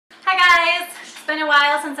guys! It's been a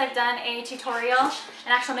while since I've done a tutorial, an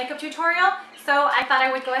actual makeup tutorial, so I thought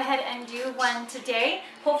I would go ahead and do one today.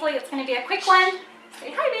 Hopefully it's going to be a quick one.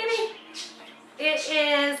 Say hi, baby! It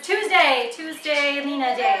is Tuesday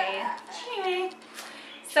Lena Day. Anyway,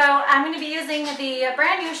 so I'm going to be using the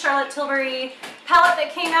brand new Charlotte Tilbury palette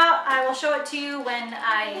that came out. I will show it to you when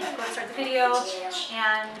I go to start the video,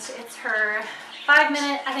 and it's her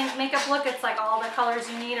 5-minute, I think, makeup look. It's like all the colors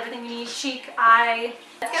you need, everything you need, cheek, eye.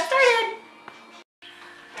 Let's get started.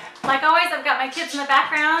 Like always, I've got my kids in the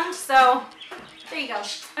background, so there you go.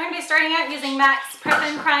 I'm going to be starting out using MAC's Prep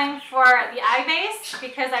and Prime for the eye base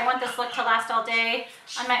because I want this look to last all day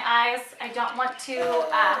on my eyes. I don't want to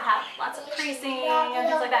have lots of creasing and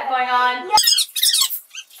things like that going on.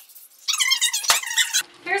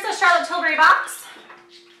 Here's the Charlotte Tilbury box.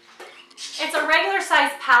 It's a regular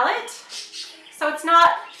size palette, so it's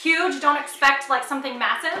not huge. Don't expect like something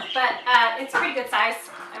massive, but it's pretty good size,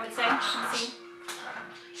 I would say. Let's see.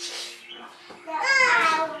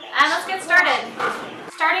 And let's get started.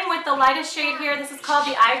 Starting with the lightest shade here, this is called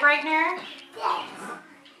the Eye Brightener.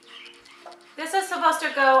 This is supposed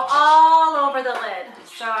to go all over the lid,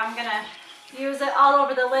 so I'm gonna use it all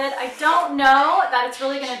over the lid. I don't know that it's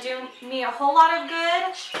really gonna do me a whole lot of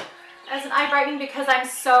good as an eye brightening because I'm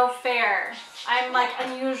so fair. I'm like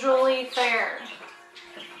unusually fair.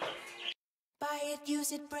 Buy it,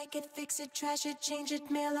 use it, break it, fix it, trash it, change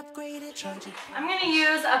it, mail, upgrade it, charge it. I'm going to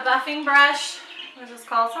use a buffing brush. What is this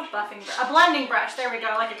called? It's not buffing brush. A blending brush. There we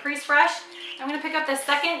go, like a crease brush. I'm going to pick up the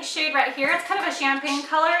second shade right here. It's kind of a champagne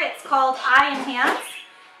color. It's called Eye Enhance.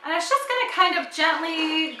 And it's just going to kind of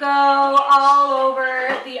gently go all over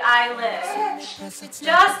the eyelid.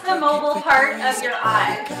 Just the mobile part of your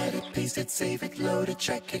eye. Cut it, paste it, save it, load it,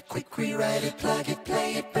 track it, quick rewrite it, plug it,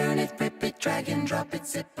 play it, burn it, rip it, drag and drop it,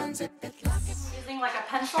 zip, unzip it, lock it. Using like a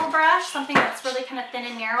pencil brush, something that's really kind of thin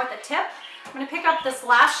and narrow at the tip. I'm going to pick up this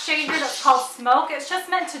last shade here that's called Smoke. It's just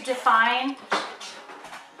meant to define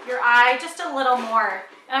your eye just a little more.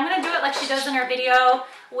 And I'm going to do it like she does in her video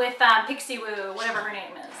with Pixie Woo, whatever her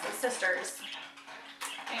name is, the sisters.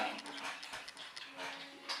 Anyway.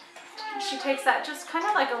 And she takes that just kind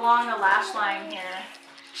of like along the lash line here.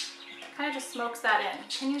 Kind of just smokes that in.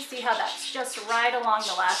 Can you see how that's just right along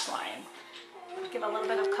the lash line? Give a little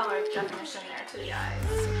bit of color definition there to the eyes.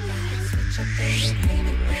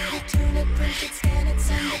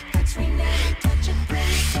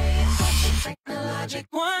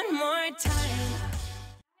 One more time.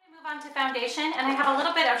 Move on to foundation, and I have a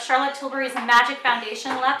little bit of Charlotte Tilbury's Magic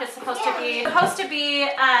Foundation left. It's supposed to be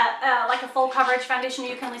like a full coverage foundation.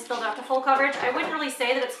 You can at least build up to full coverage. I wouldn't really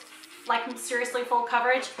say that it's like seriously full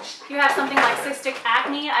coverage. If you have something like cystic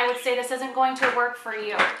acne, I would say this isn't going to work for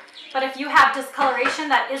you. But if you have discoloration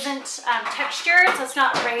that isn't textured, so it's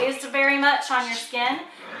not raised very much on your skin,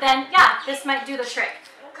 then yeah, this might do the trick.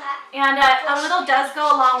 And a little does go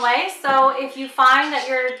a long way, so if you find that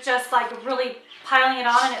you're just like really piling it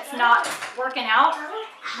on and it's not working out,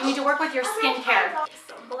 you need to work with your skincare.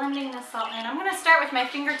 So blending this all in. I'm going to start with my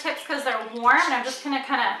fingertips because they're warm, and I'm just going to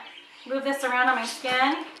kind of move this around on my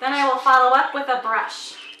skin. Then I will follow up with a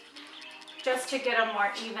brush just to get a more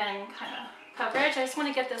even kind of coverage. I just want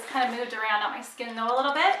to get this kind of moved around on my skin though a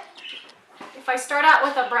little bit. If I start out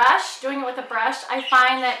with a brush, doing it with a brush, I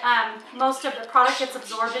find that most of the product gets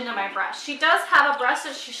absorbed into my brush. She does have a brush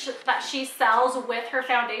that she sells with her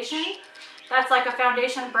foundation. That's like a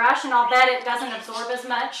foundation brush, and I'll bet it doesn't absorb as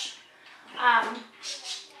much.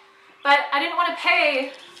 But I didn't want to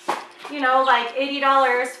pay, you know, like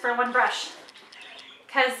 $80 for one brush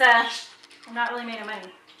because I'm not really made of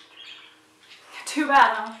money. Too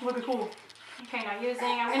bad, though. Would be cool. Okay, now I'm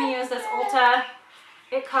going to use this Ulta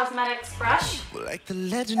It Cosmetics brush. Like the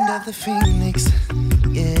legend of the Phoenix,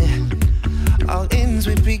 yeah. All ends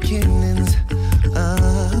with beginnings.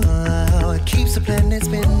 It keeps the planet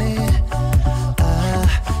spinning.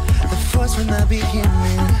 The force from the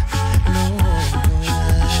beginning.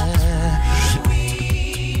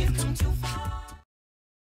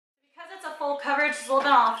 Because it's a full coverage, it's a little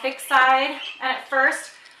bit on the thick side, and at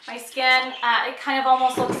first my skin, it kind of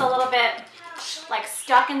almost looks a little bit like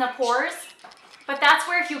stuck in the pores. But that's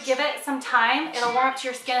where if you give it some time, it'll warm up to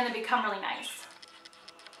your skin and then become really nice.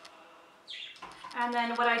 And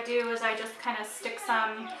then what I do is I just kind of stick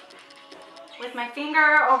some with my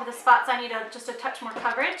finger over the spots I need just a touch more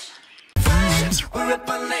coverage. We're up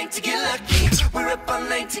all night to get lucky. We're up all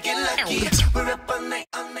night to get lucky. We're up all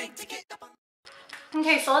night to get up.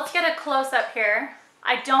 Okay, so let's get a close-up here.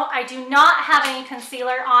 I do not have any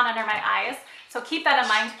concealer on under my eyes. So keep that in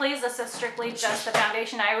mind, please. This is strictly just the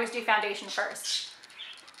foundation. I always do foundation first,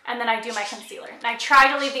 and then I do my concealer. And I try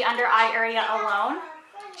to leave the under eye area alone.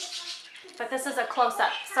 but this is a close-up.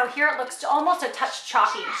 So here it looks almost a touch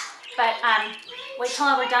chalky, but wait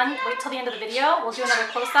till we're done, wait till the end of the video. We'll do another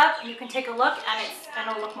close-up and you can take a look, and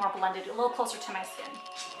it'll look more blended, a little closer to my skin.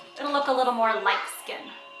 It'll look a little more like skin.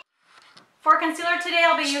 For concealer today,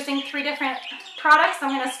 I'll be using 3 different products. I'm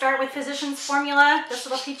going to start with Physicians Formula, this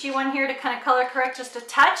little peachy one here to kind of color correct just a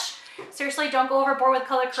touch. Seriously, don't go overboard with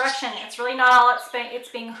color correction. It's really not all it's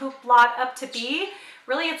being hoopla up to be.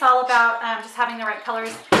 Really, it's all about just having the right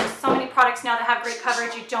colors. There's so many products now that have great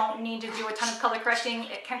coverage. You don't need to do a ton of color correcting.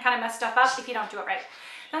 It can kind of mess stuff up if you don't do it right.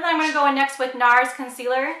 Then I'm going to go in next with NARS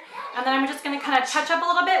concealer, and then I'm just going to kind of touch up a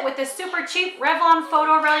little bit with this super cheap Revlon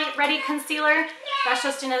Photo Ready concealer. That's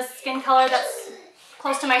just in a skin color that's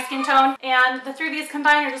close to my skin tone, and the 3 of these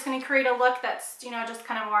combined are just going to create a look that's, you know, just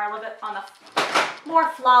kind of more a little bit on the more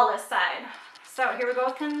flawless side. So here we go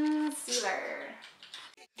with concealer.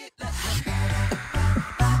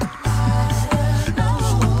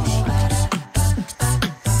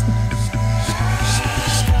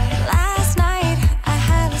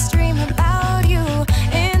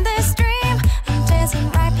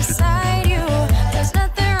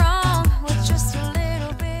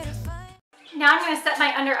 Now I'm going to set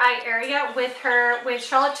my under eye area with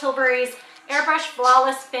Charlotte Tilbury's Airbrush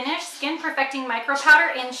Flawless Finish Skin Perfecting Micro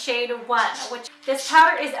Powder in shade 1, which this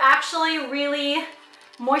powder is actually really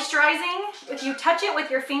moisturizing. If you touch it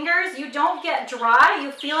with your fingers, you don't get dry.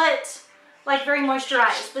 You feel it like very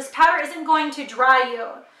moisturized. This powder isn't going to dry you.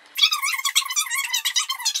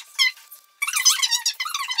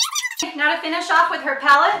 Now to finish off with her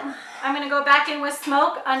palette, I'm going to go back in with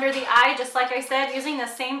Smoke under the eye, just like I said, using the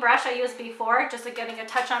same brush I used before, just like getting a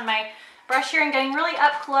touch on my brush here and getting really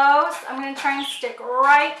up close. I'm going to try and stick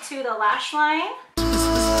right to the lash line.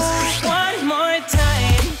 One more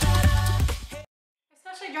time.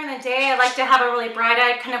 Especially during the day, I like to have a really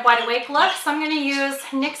bright-eyed, kind of wide-awake look, so I'm going to use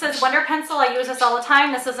NYX's Wonder Pencil. I use this all the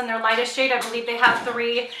time. This is in their lightest shade. I believe they have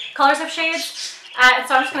 3 colors of shades. And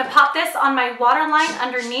so I'm just going to pop this on my waterline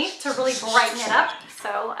underneath to really brighten it up.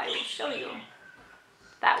 So I will show you.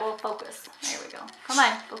 That will focus. There we go. Come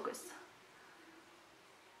on, focus.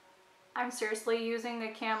 I'm seriously using the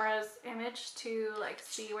camera's image to like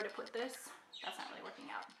see where to put this. That's not really working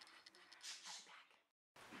out.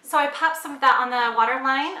 So I popped some of that on the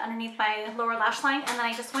waterline underneath my lower lash line, and then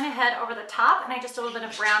I just went ahead over the top and I just did a little bit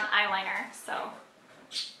of brown eyeliner. So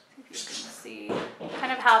if you can see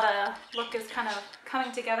kind of how the look is kind of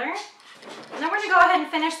coming together. And then we're going to go ahead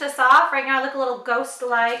and finish this off. Right now I look a little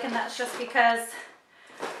ghost-like, and that's just because,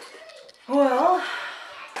 well,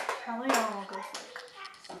 probably all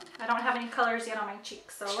ghost-like. I don't have any colors yet on my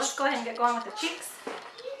cheeks, so let's go ahead and get going with the cheeks.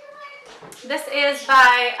 This is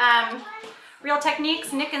by Real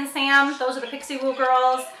Techniques, Nick and Sam. Those are the Pixie Woo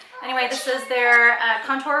girls. Anyway, this is their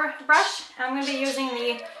contour brush. I'm going to be using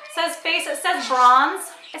the, it says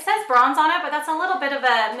bronze. It says bronze on it, but that's a little bit of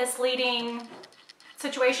a misleading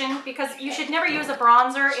situation because you should never use a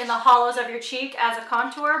bronzer in the hollows of your cheek as a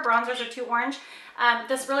contour. Bronzers are too orange.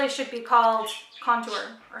 This really should be called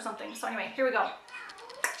contour or something. So anyway, here we go.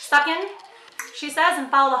 Suck in, she says, and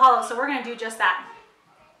follow the hollow. So we're going to do just that.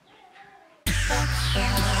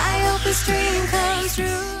 I hope this dream comes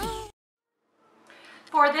true.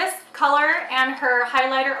 For this color and her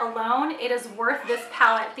highlighter alone, it is worth this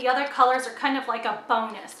palette. The other colors are kind of like a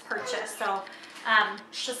bonus purchase. So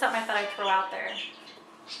just something I thought I'd throw out there.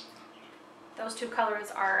 Those 2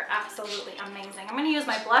 colors are absolutely amazing. I'm going to use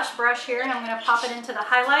my blush brush here, and I'm going to pop it into the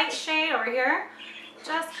highlight shade over here.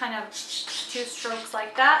 Just kind of 2 strokes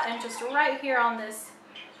like that, and just right here on this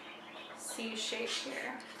C shape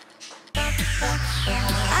here.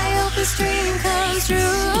 I hope this dream comes true.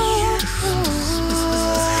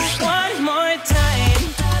 One more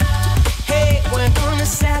time. Hey, we're gonna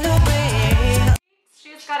celebrate.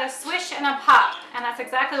 She's got a swish and a pop, and that's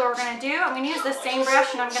exactly what we're going to do. I'm going to use the same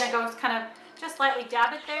brush, and I'm going to go kind of just lightly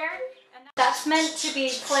dab it there. And that's meant to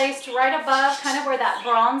be placed right above kind of where that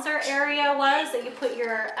bronzer area was that you put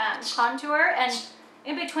your contour, and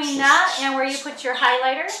in between that and where you put your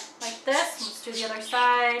highlighter, like this. Let's do the other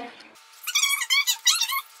side.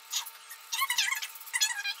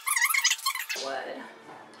 Wood.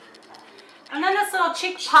 And then this little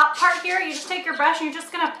cheek pop part here, you just take your brush and you're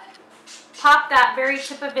just going to pop that very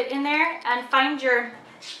tip of it in there and find your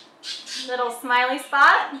little smiley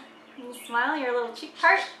spot. You smile, your little cheek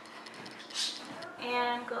part,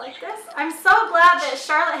 and go like this. I'm so glad that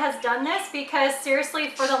Charlotte has done this because seriously,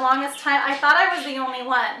 for the longest time, I thought I was the only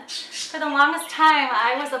one. For the longest time,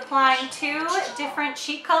 I was applying 2 different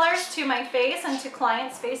cheek colors to my face and to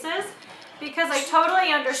clients' faces because I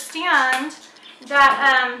totally understand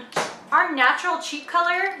that our natural cheek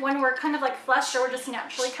color, when we're kind of like flushed or we're just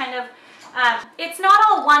naturally kind of It's not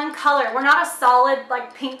all one color. We're not a solid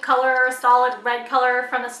like pink color or a solid red color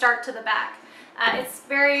from the start to the back. It's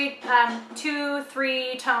very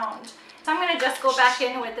 2-3 toned. So I'm going to just go back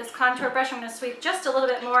in with this contour brush. I'm going to sweep just a little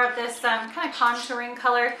bit more of this kind of contouring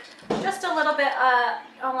color, just a little bit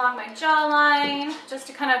along my jawline, just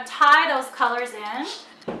to kind of tie those colors in.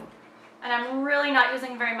 And I'm really not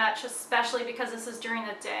using very much, especially because this is during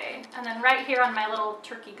the day. And then right here on my little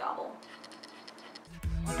turkey gobble.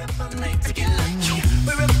 I'm going to do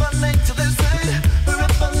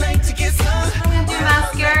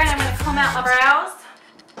mascara and I'm going to comb out my brows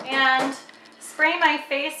and spray my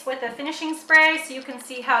face with a finishing spray so you can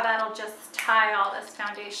see how that'll just tie all this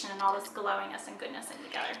foundation and all this glowiness and goodness in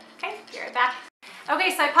together. Okay, be right back.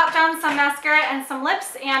 Okay, so I popped on some mascara and some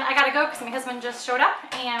lips and I gotta go because my husband just showed up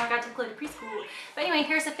and we got to go to preschool. But anyway,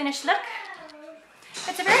 here's the finished look.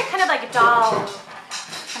 It's a very kind of like a doll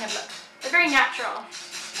kind of look. It's very natural.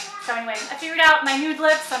 So anyway, I figured out my nude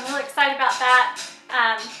lips. I'm really excited about that.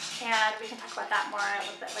 And we can talk about that more a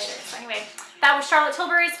little bit later. So anyway, that was Charlotte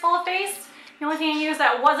Tilbury's Full Face. The only thing I used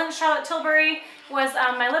that wasn't Charlotte Tilbury was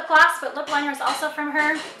my lip gloss, but lip liner is also from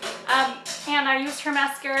her. And I used her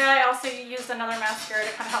mascara. I also used another mascara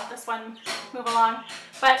to kind of help this one move along.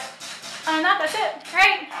 But other than that, that's it. All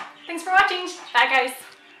right, thanks for watching. Bye, guys.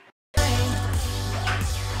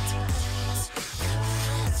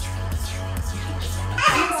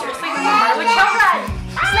 Seriously, more with children.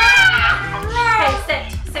 Okay,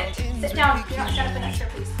 sit down. You're not gonna finish here,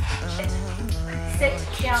 please. Sit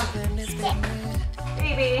down.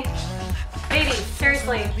 Baby,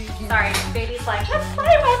 seriously. Sorry, baby's like, let's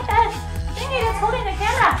play with this thingy that's holding the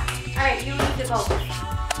camera. Alright, you need to go.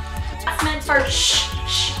 That's meant for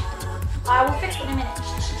shh. I will fix it in a minute.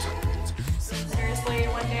 Seriously,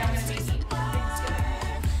 one day I'm gonna be eating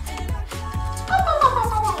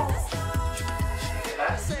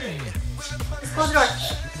Thanksgiving. Just close the door.